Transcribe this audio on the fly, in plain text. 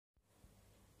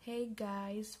Hey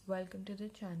guys, welcome to the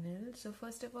channel. So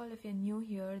first of all, if you're new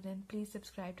here, then please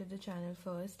subscribe to the channel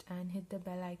first and hit the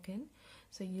bell icon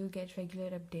so you'll get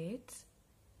regular updates.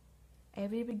 I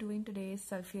will be doing today's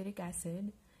sulphuric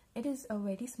acid. It is a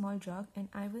very small drug and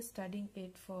I was studying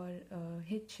it for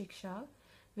Hit Shiksha,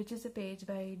 which is a page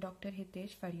by Dr.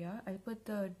 Hitesh Faria. I'll put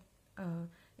the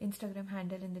Instagram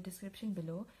handle in the description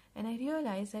below, and I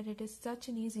realized that it is such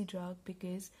an easy drug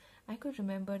because I could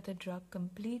remember the drug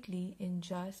completely in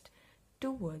just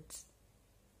 2 words.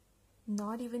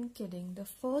 Not even kidding, the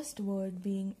first word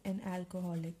being an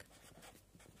alcoholic.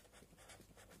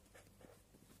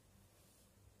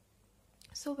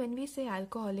 So when we say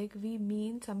alcoholic, we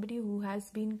mean somebody who has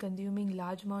been consuming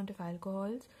large amount of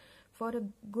alcohols for a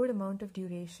good amount of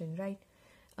duration, right?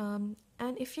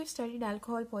 And if you've studied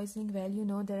alcohol poisoning well, you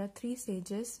know there are 3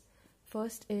 stages.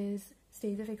 First is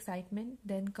stage of excitement,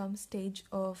 then comes stage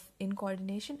of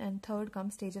incoordination, and third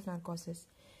comes stage of narcosis.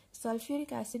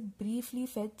 Sulphuric acid briefly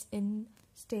fits in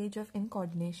stage of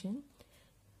incoordination.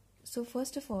 So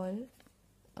first of all,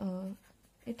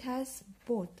 it has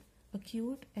both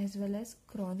acute as well as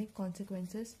chronic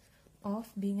consequences of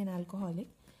being an alcoholic.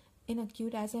 In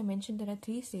acute, as I mentioned, there are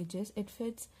 3 stages. It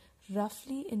fits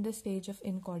roughly in the stage of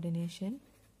incoordination,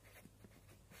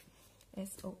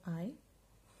 SOI.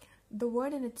 The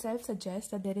word in itself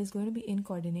suggests that there is going to be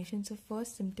incoordination. So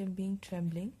first symptom being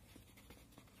trembling.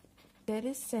 There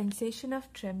is sensation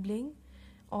of trembling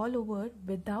all over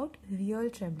without real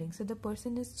trembling. So the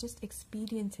person is just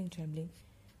experiencing trembling.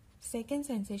 Second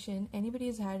sensation, anybody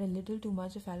who's had a little too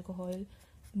much of alcohol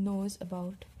knows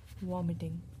about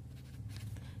vomiting.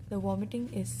 The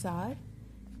vomiting is sour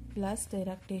plus the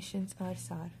eructations are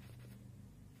sour.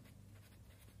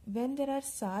 When there are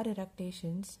sour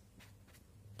eructations,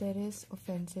 there is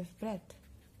offensive breath,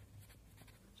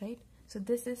 right? So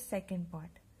this is second part.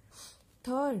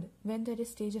 Third, when there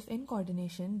is stage of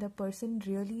incoordination, the person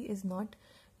really is not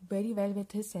very well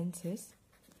with his senses,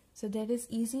 so there is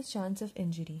easy chance of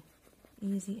injury,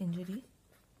 easy injury.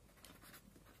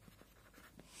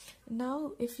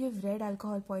 Now, if you've read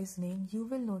alcohol poisoning, you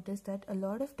will notice that a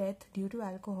lot of death due to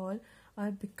alcohol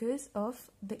are because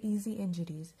of the easy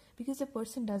injuries, because the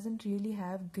person doesn't really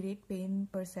have great pain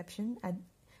perception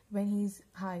when he's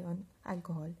high on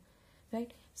alcohol,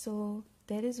 right? So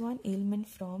there is one ailment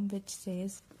from which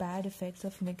says bad effects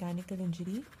of mechanical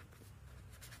injury.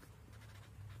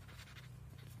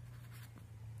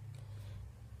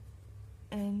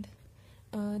 And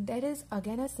there is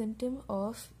again a symptom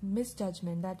of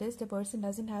misjudgment, that is the person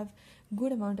doesn't have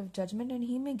good amount of judgment and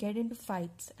he may get into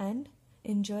fights and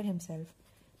injure himself.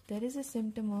 There is a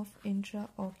symptom of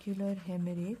intraocular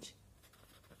hemorrhage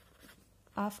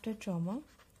after trauma,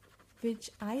 which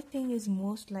I think is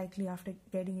most likely after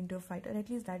getting into a fight, or at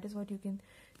least that is what you can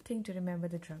think to remember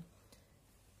the drug.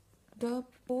 The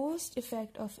post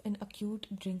effect of an acute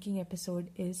drinking episode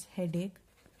is headache,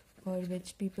 or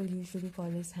which people usually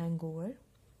call as hangover.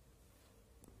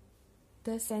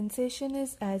 The sensation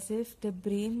is as if the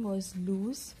brain was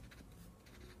loose.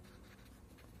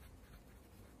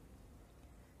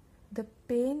 The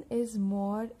pain is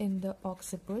more in the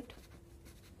occiput.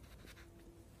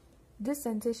 This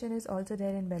sensation is also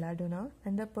there in belladonna,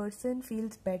 and the person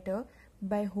feels better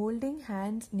by holding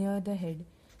hands near the head.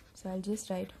 So I'll just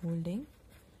write holding.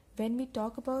 When we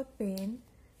talk about pain,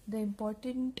 the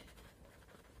important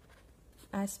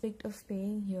aspect of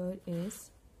pain here is,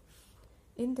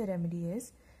 in the remedy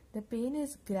is, the pain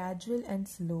is gradual and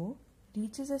slow,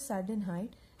 reaches a sudden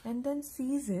height and then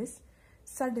ceases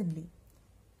suddenly.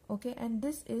 Okay, and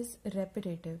this is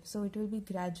repetitive, so it will be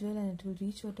gradual and it will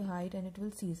reach to a height and it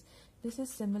will cease. This is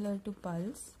similar to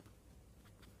pulse.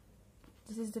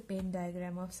 This is the pain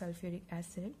diagram of sulphuric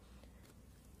acid.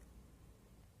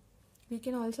 We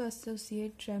can also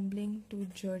associate trembling to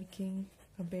jerking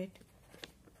a bit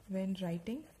when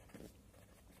writing.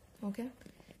 Okay,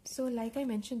 so like I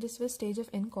mentioned, this was stage of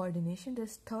incoordination.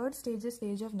 This third stage is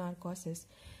stage of narcosis.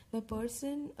 The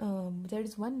person, there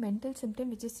is one mental symptom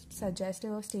which is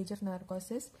suggestive of stage of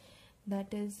narcosis,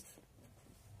 that is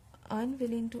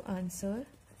unwilling to answer,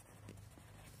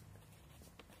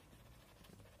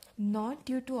 not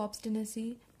due to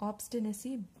obstinacy,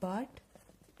 but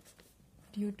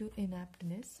due to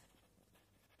inaptness.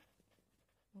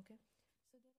 Okay.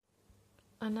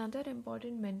 Another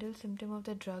important mental symptom of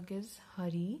the drug is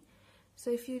hurry.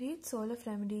 So if you read Soul of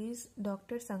Remedies,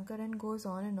 Dr. Sankaran goes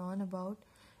on and on about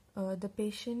the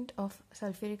patient of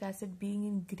sulphuric acid being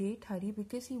in great hurry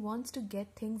because he wants to get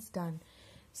things done.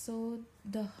 So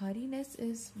the hurriness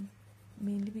is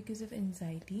mainly because of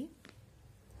anxiety.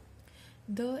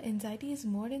 The anxiety is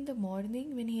more in the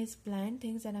morning when he has planned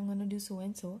things that I'm going to do so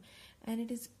and so, and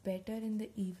it is better in the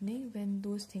evening when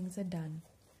those things are done,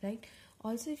 right?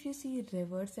 Also, if you see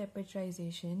reverse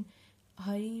epitrization,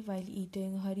 hurry while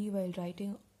eating, hurry while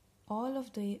writing, all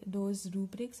of those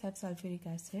rubrics have sulfuric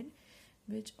acid,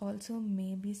 which also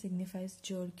maybe signifies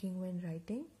jerking when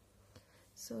writing.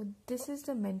 So this is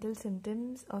the mental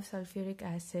symptoms of sulfuric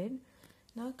acid.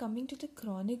 Now coming to the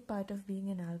chronic part of being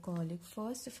an alcoholic,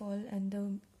 first of all, and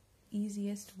the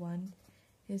easiest one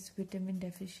is vitamin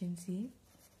deficiency.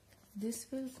 This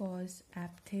will cause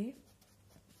apathy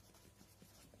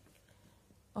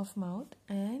of mouth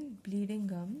and bleeding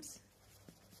gums.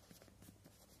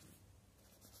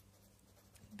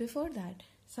 Before that,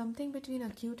 something between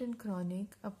acute and chronic,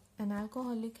 an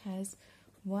alcoholic has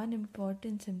one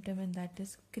important symptom, and that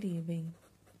is craving.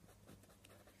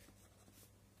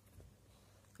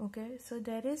 Okay, so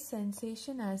there is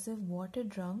sensation as if water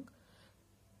drunk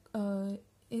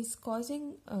is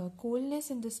causing coldness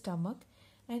in the stomach,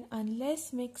 and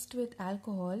unless mixed with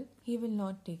alcohol, he will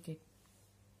not take it.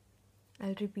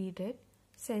 I'll repeat it.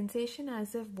 Sensation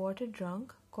as if water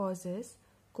drunk causes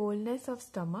coldness of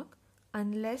stomach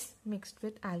unless mixed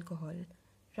with alcohol,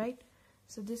 right?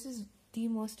 So this is the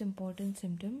most important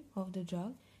symptom of the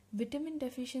drug. Vitamin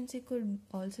deficiency could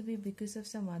also be because of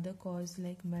some other cause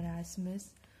like marasmus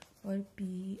or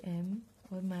PEM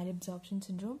or malabsorption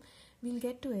syndrome. We'll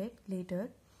get to it later.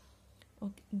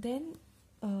 Okay. Then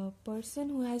a person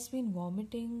who has been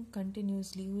vomiting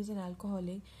continuously, who is an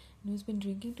alcoholic and who's been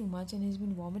drinking too much and has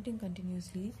been vomiting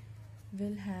continuously,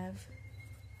 will have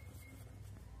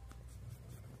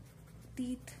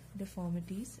teeth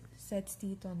deformities, sets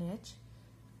teeth on edge,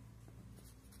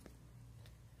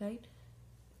 right?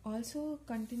 Also,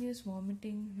 continuous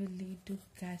vomiting will lead to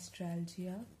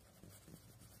gastralgia.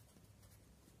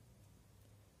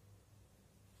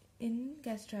 In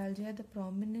gastralgia, the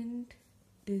prominent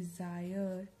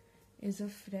desire is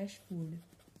of fresh food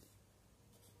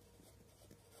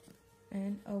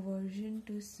and aversion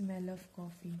to smell of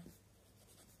coffee,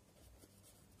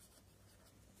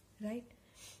 right?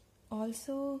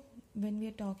 Also, when we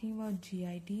are talking about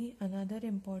GIT, another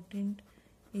important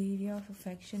area of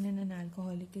affection in an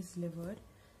alcoholic is liver.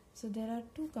 So there are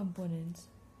two components.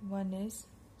 One is,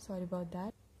 sorry about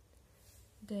that,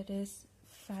 there is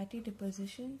fatty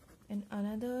deposition, and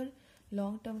another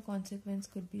long-term consequence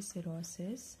could be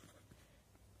cirrhosis.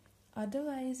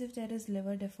 Otherwise, if there is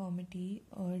liver deformity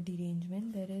or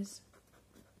derangement, there is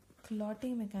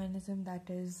clotting mechanism that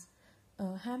is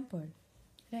hampered,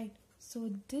 right?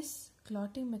 So this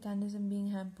clotting mechanism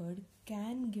being hampered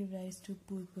can give rise to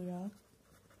purpura,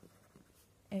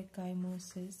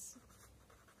 ecchymosis.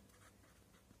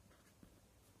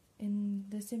 And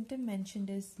the symptom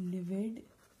mentioned is livid,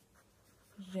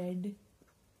 red,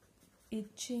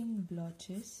 itching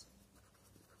blotches,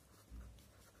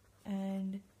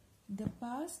 and the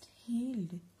past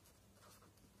healed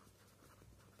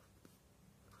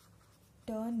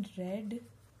turn red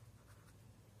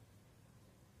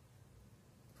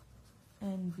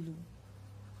and blue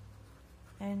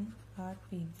and are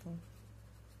painful.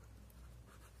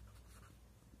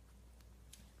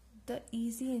 The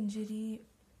easy injury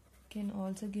can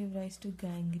also give rise to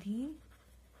gangrene.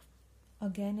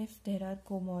 Again, if there are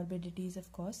comorbidities,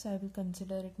 of course, so I will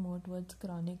consider it more towards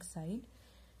chronic side.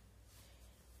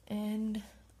 And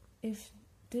if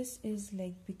this is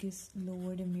like because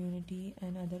lowered immunity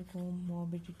and other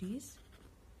comorbidities,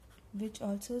 which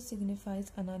also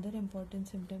signifies another important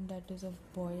symptom, that is of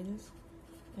boils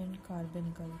and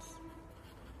carbuncles.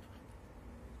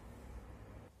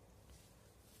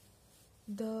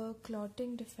 The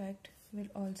clotting defect will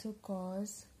also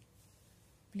cause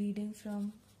bleeding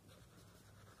from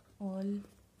all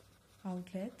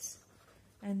outlets,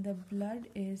 and the blood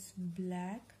is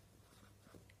black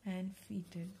and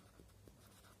fetid,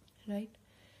 right?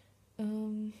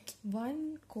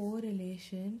 One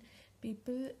correlation,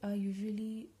 people are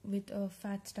usually with a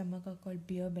fat stomach are called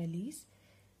beer bellies,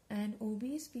 and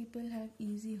obese people have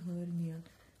easy hernia.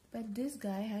 But this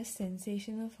guy has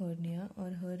sensation of hernia,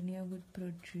 or hernia would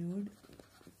protrude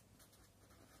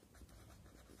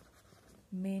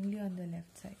mainly on the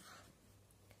left side.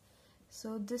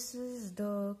 So this is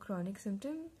the chronic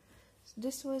symptom.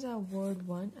 This was our word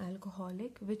 1,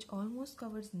 alcoholic, which almost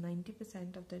covers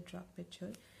 90% of the drug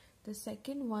picture. The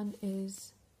second one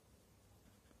is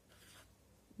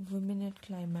women at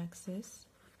climaxes,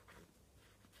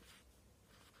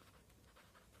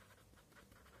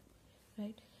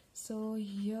 right? So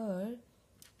here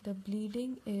the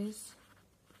bleeding is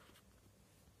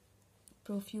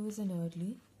profuse and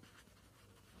early.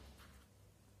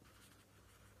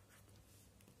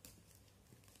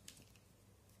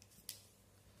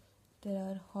 there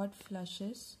are hot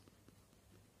flushes.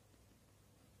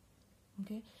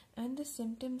 Okay, and the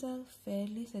symptoms are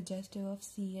fairly suggestive of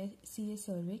CA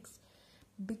cervix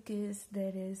because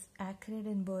there is acrid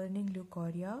and burning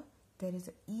leukorrhea, there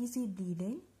is easy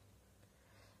bleeding.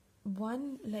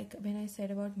 One, like when I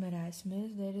said about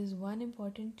marasmus, there is one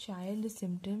important child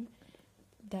symptom,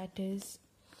 that is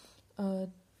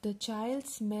the child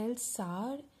smells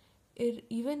sour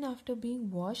even after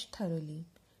being washed thoroughly,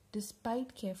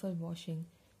 despite careful washing.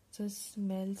 So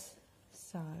smells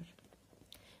sour.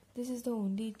 This is the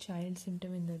only child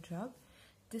symptom in the drug.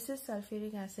 This is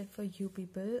sulfuric acid for you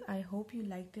people. I hope you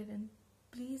liked it, and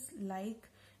please like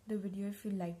the video if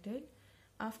you liked it.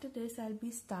 After this, I'll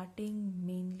be starting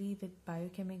mainly with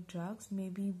biochemic drugs,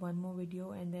 maybe one more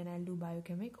video, and then I'll do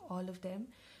biochemic, all of them,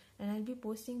 and I'll be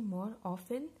posting more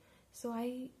often. So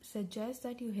I suggest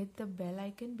that you hit the bell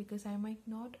icon because I might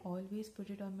not always put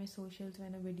it on my socials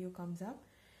when a video comes up.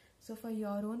 So for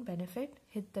your own benefit,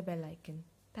 hit the bell icon.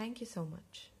 Thank you so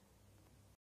much.